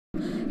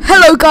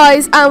Hello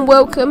guys and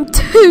welcome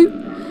to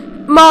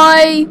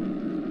my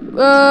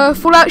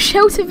Fallout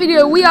Shelter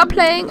video. We are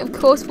playing, of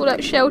course,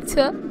 Fallout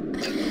Shelter,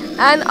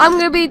 and I'm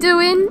going to be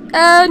doing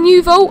a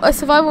new vault, a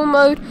survival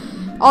mode.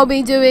 I'll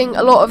be doing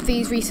a lot of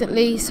these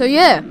recently, so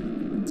yeah.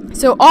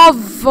 So our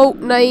vault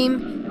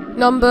name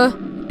number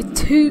is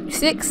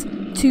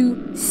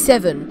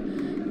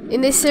 2627.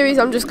 In this series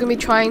I'm just going to be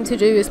trying to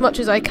do as much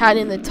as I can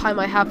in the time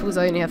I have, because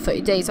I only have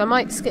 30 days. I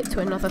might skip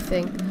to another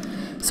thing.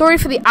 Sorry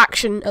for the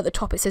action at the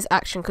top, it says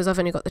action because I've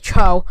only got the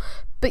trial.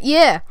 But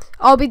yeah,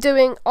 I'll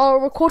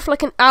record for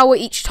like an hour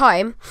each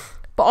time,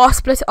 but I'll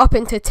split it up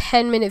into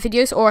 10-minute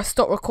videos, or I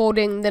stop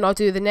recording, then I'll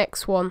do the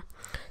next one.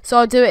 So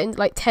I'll do it in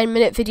like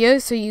 10-minute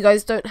videos, so you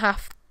guys don't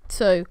have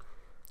to,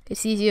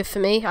 it's easier for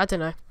me, I don't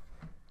know.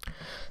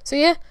 So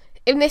yeah,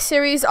 in this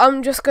series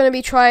I'm just going to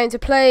be trying to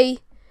play,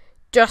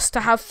 just to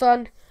have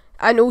fun,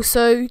 and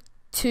also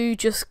to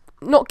just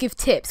not give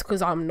tips,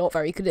 because I'm not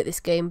very good at this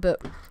game,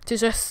 but to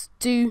just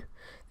do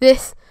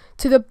this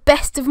to the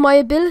best of my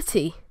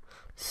ability.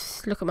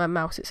 Look at my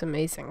mouse, it's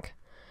amazing.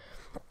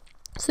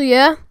 So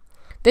yeah,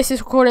 this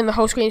is recording the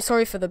whole screen.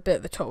 Sorry for the bit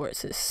at the top where it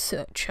says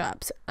search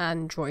apps,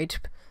 Android,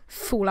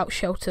 Fallout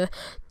Shelter,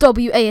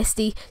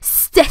 WASD,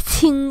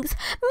 settings,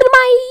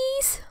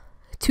 minimize,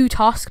 to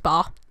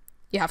taskbar.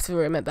 You have to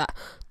remember that.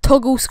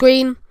 Toggle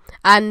screen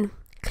and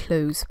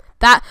close.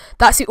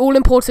 That's the all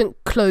important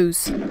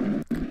close.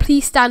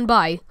 Please stand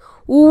by.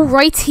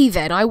 Alrighty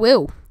then, I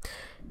will.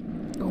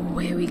 Oh,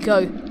 here we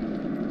go.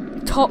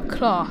 Top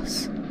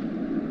class.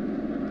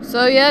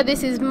 So yeah,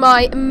 this is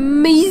my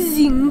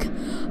amazing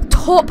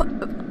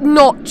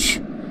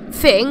top-notch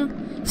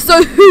thing.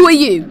 So who are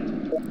you?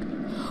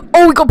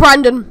 Oh, we got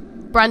Brandon.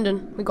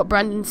 We got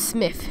Brandon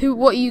Smith.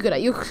 What are you good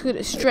at? You're good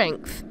at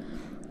strength.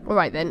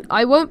 Alright then,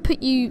 I won't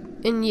put you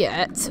in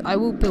yet. I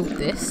will build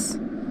this.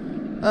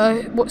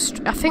 I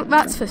think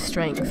that's for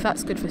strength.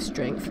 That's good for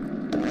strength.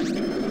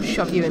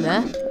 Shove you in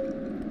there.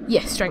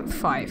 Yes, strength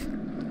 5.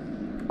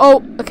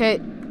 Oh,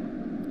 okay.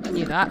 I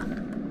knew that.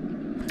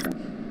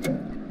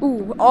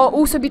 Ooh, I'll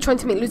also be trying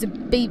to make loads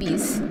of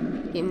babies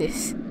in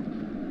this.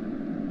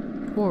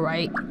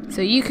 Alright,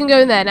 so you can go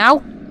in there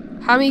now.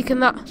 How many can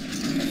that?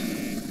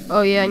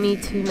 Oh yeah, I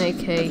need to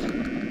make a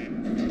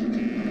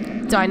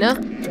diner.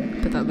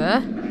 Put that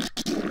there.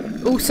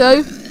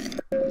 Also,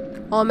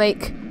 I'll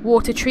make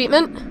water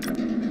treatment.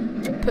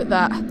 Put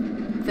that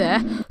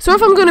there. So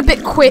if I'm going a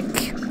bit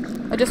quick,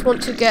 I just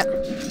want to get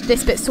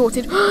this bit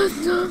sorted.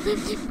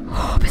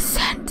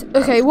 50%.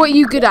 Okay, what are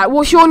you good at?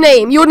 What's your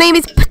name? Your name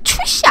is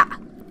Patricia.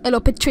 Hello,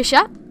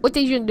 Patricia. What do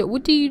you do?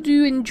 What do you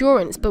do?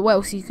 Endurance. But what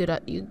else are you good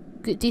at? You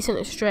good, decent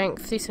at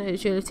strength, decent at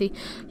agility.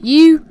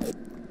 You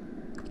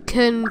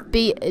can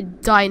be a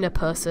diner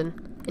person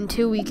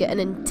until we get an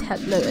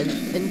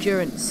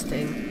endurance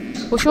thing.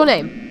 What's your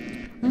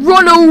name?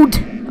 Ronald.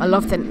 I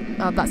love that.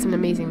 That's an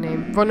amazing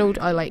name. Ronald,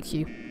 I like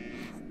you.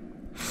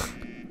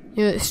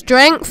 You're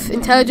strength,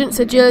 intelligence,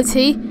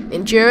 agility,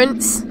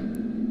 endurance,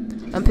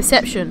 and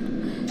perception.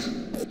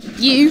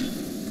 You,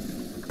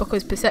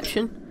 because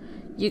perception,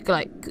 you're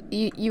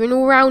an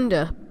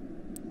all-rounder.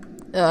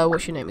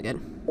 What's your name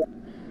again?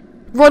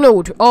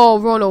 Ronald. Oh,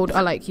 Ronald,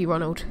 I like you,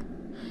 Ronald.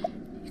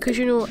 Because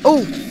you know.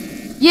 Oh,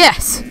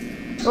 yes.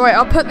 All right,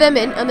 I'll put them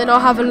in, and then I'll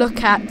have a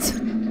look at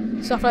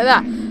stuff like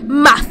that.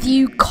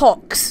 Matthew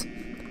Cox.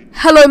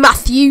 Hello,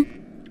 Matthew.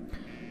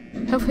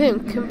 Help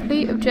him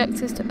complete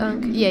objectives to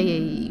earn.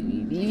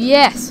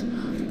 Yes,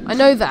 I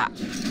know that.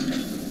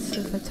 So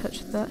if I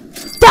touch that,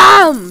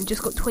 damn,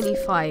 just got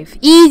 25.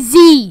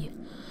 Easy.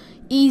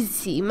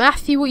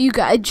 Matthew, what you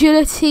got?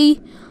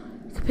 Agility,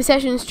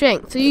 perception, and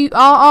strength. So you,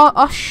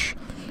 I'll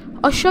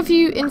shove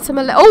you into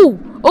my. Oh,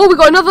 we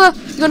got another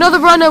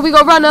runner. We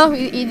got a runner.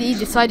 He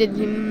decided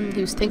he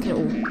was thinking it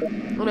all.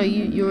 Oh no,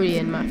 you're already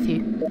in,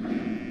 Matthew.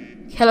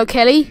 Hello,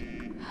 Kelly.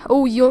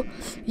 Oh, you're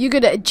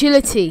good at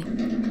agility.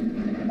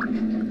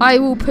 I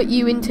will put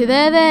you into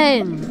there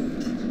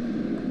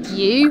then.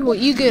 You, what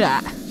you good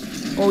at?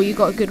 Oh, you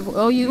got a good.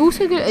 Oh, you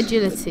also good at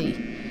agility.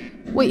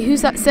 Wait,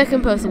 who's that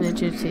second person in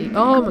agility?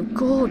 Oh my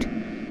god.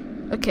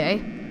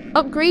 Okay,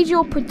 upgrade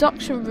your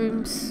production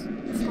rooms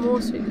for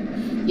more.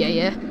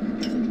 Yeah.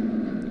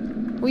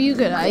 What are you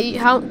good at?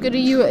 How good are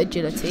you at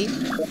agility?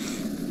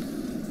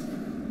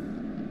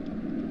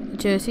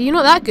 Agility, you're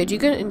not that good. You're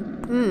good at.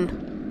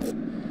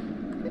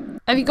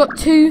 Have you got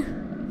 2?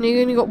 No, you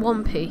only got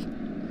 1p.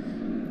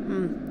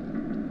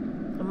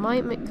 I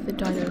might make the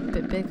diner a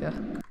bit bigger.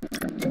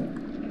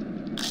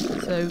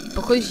 So,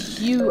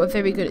 because you are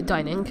very good at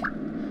dining,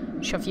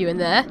 shove you in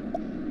there.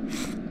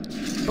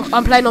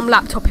 I'm playing on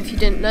laptop if you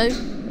didn't know.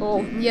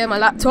 Oh, yeah, my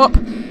laptop.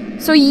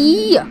 So,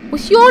 yeah,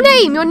 what's your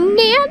name? You're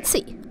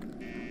Nancy.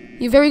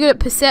 You're very good at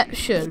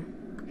perception.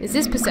 Is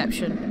this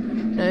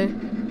perception? No.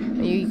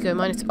 Here you go,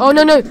 minus. Oh,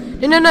 no.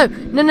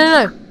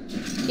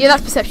 Yeah,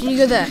 that's perception. You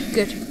go there.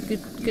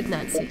 Good,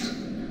 Nancy.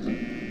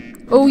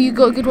 Oh, you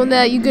got a good one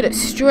there. You good at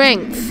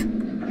strength.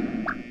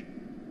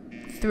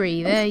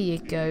 3. There you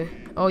go.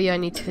 Oh yeah, I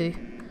need to.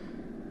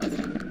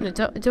 No,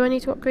 do I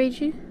need to upgrade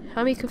you?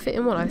 How many can fit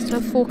in one? I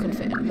still have 4 can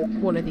fit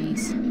in one of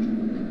these.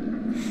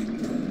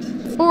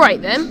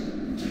 Alright then.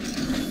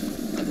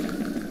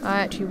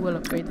 I actually will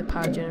upgrade the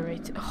power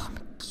generator. Oh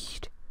my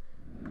god.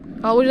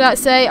 Oh, what did that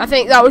say? I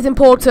think that was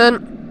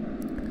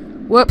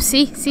important.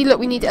 Whoopsie. See, look,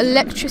 we need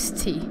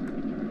electricity.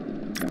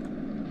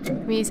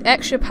 We need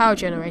extra power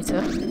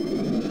generator.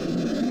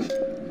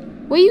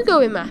 Where you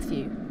going,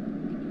 Matthew?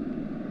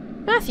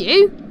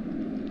 Matthew?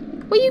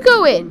 Where you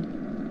going?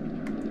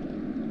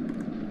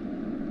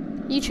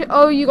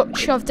 You got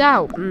shoved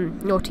out.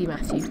 Naughty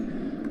Matthew.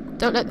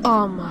 Don't let.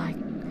 Oh my.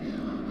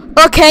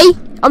 Okay,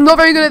 I'm not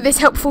very good at this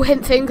helpful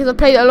hint thing because I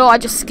played it a lot. I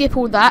just skip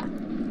all that.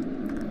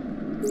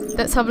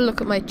 Let's have a look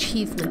at my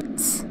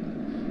achievements.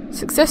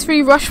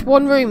 Successfully rush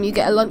one room. You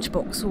get a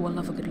lunchbox. Oh, I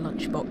love a good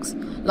lunchbox.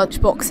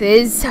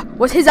 Lunchboxes.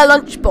 What is a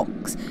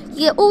lunchbox?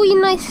 You get all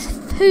your nice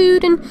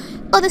food and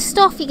other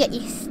stuff. You get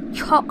your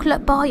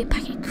chocolate bar, your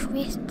packet of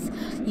crisps.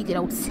 You get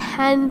old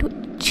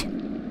sandwich.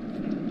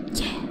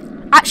 Yeah.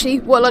 Actually,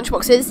 what a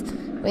lunchbox is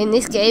in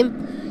this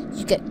game,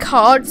 you get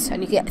cards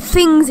and you get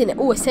things in it.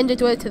 Oh, send it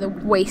to the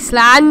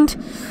wasteland.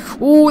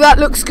 Oh, that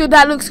looks good.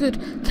 That looks good.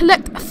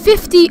 Collect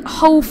 50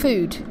 whole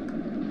food.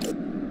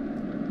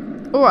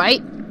 All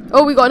right.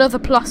 Oh, we got another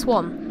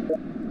 +1.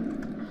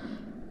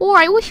 All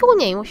right. What's your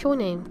name? What's your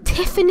name?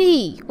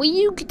 Tiffany. What are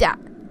you good at?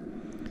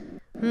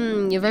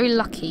 You're very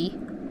lucky.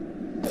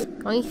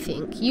 I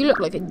think you look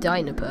like a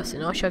diner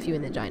person. I'll shove you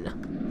in the diner.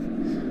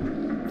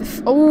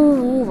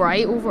 Oh, all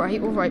right.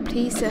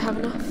 Please have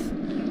enough.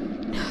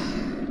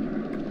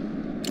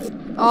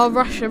 I'll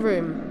rush a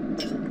room.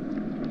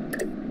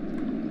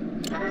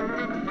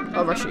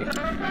 I'll rush you.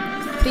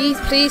 Please.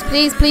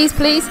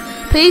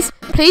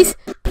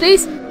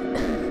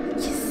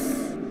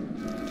 Yes.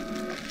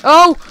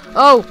 Oh.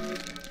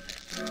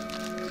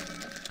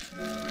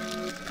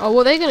 Oh,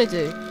 what are they gonna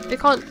do? They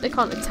can't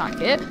attack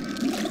it.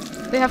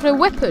 They have no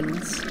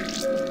weapons.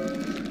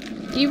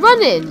 You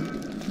running?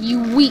 You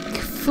weak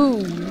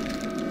fool.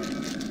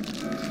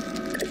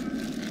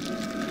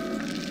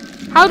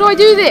 How do I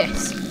do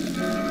this?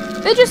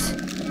 They're just...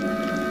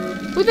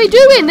 What are they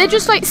doing? They're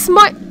just like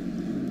smite...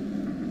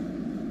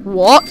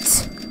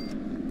 What?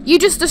 You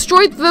just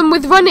destroyed them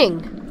with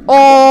running.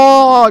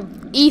 Oh,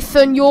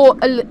 Ethan, you're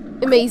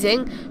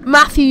amazing.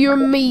 Matthew, you're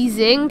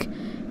amazing.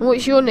 And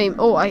what's your name?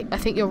 Oh, I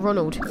think you're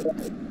Ronald.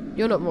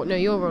 You're not Ronald. No,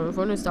 you're Ronald.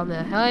 Ronald's down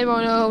there. Hi,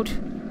 Ronald.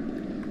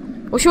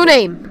 What's your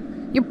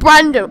name? You're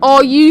Brandon.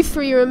 Oh, you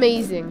three are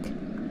amazing.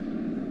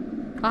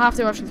 I'll have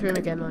to rush through him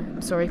again, though.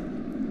 I'm sorry.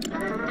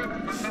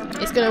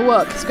 It's gonna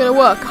work. It's gonna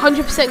work.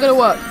 100% gonna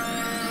work.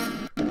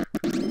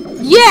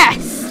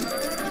 Yes!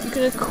 You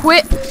can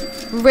equip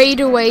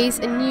Raidaways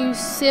and use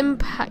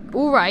Simpack.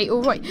 Alright.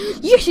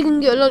 Yes, you can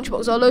get a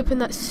lunchbox. I'll open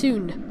that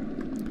soon.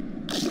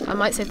 I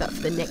might save that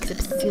for the next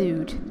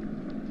episode.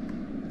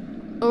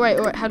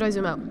 Alright. How do I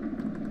zoom out?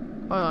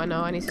 Oh,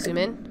 no, I need to zoom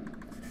in.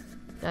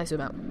 Now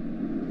zoom out.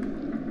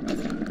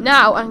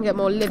 Now I can get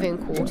more living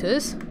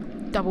quarters.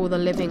 Double the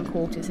living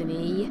quarters in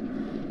E.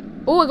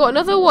 Oh, I got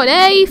another one.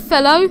 Hey,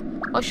 fellow.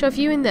 I'll shove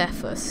you in there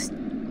first.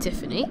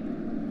 Tiffany.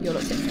 You're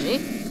not Tiffany.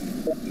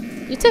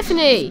 You're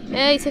Tiffany.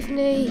 Hey,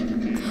 Tiffany.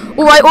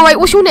 Alright.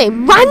 What's your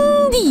name?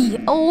 Randy.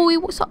 Oh,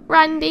 what's up,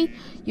 Randy?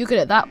 You're good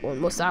at that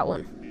one. What's that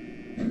one?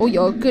 Oh,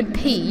 you're a good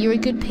P. You're a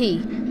good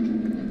P.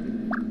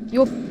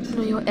 You're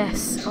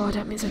S. Oh,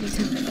 that means I need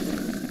to...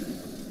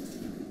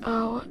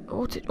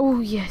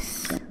 Oh,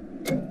 yes.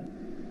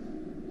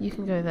 You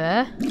can go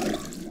there.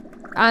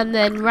 And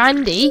then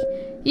Randy,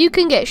 you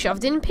can get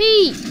shoved in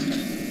P.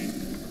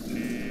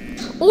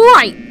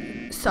 Alright.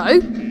 So,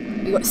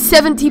 we got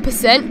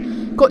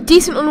 70%. Got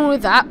decent on all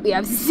of that. We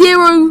have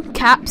 0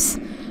 caps.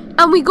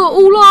 And we got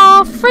all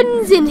our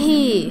friends in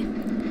here.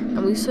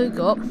 And we also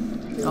got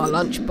our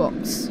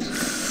lunchbox.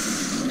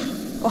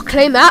 I'll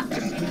claim that.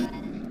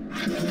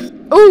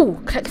 Oh,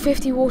 collect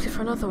 50 water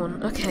for another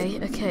one. Okay.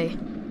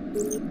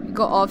 We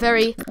got our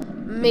very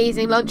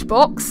amazing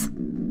lunchbox.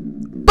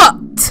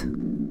 But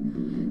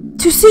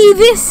to see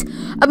this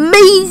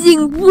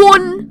amazing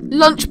one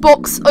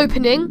lunchbox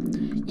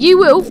opening, you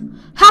will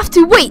have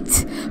to wait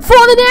for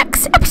the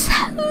next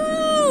episode.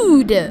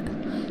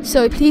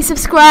 So please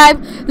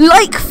subscribe,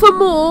 like for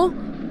more,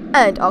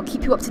 and I'll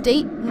keep you up to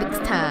date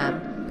next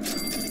time.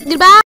 Goodbye.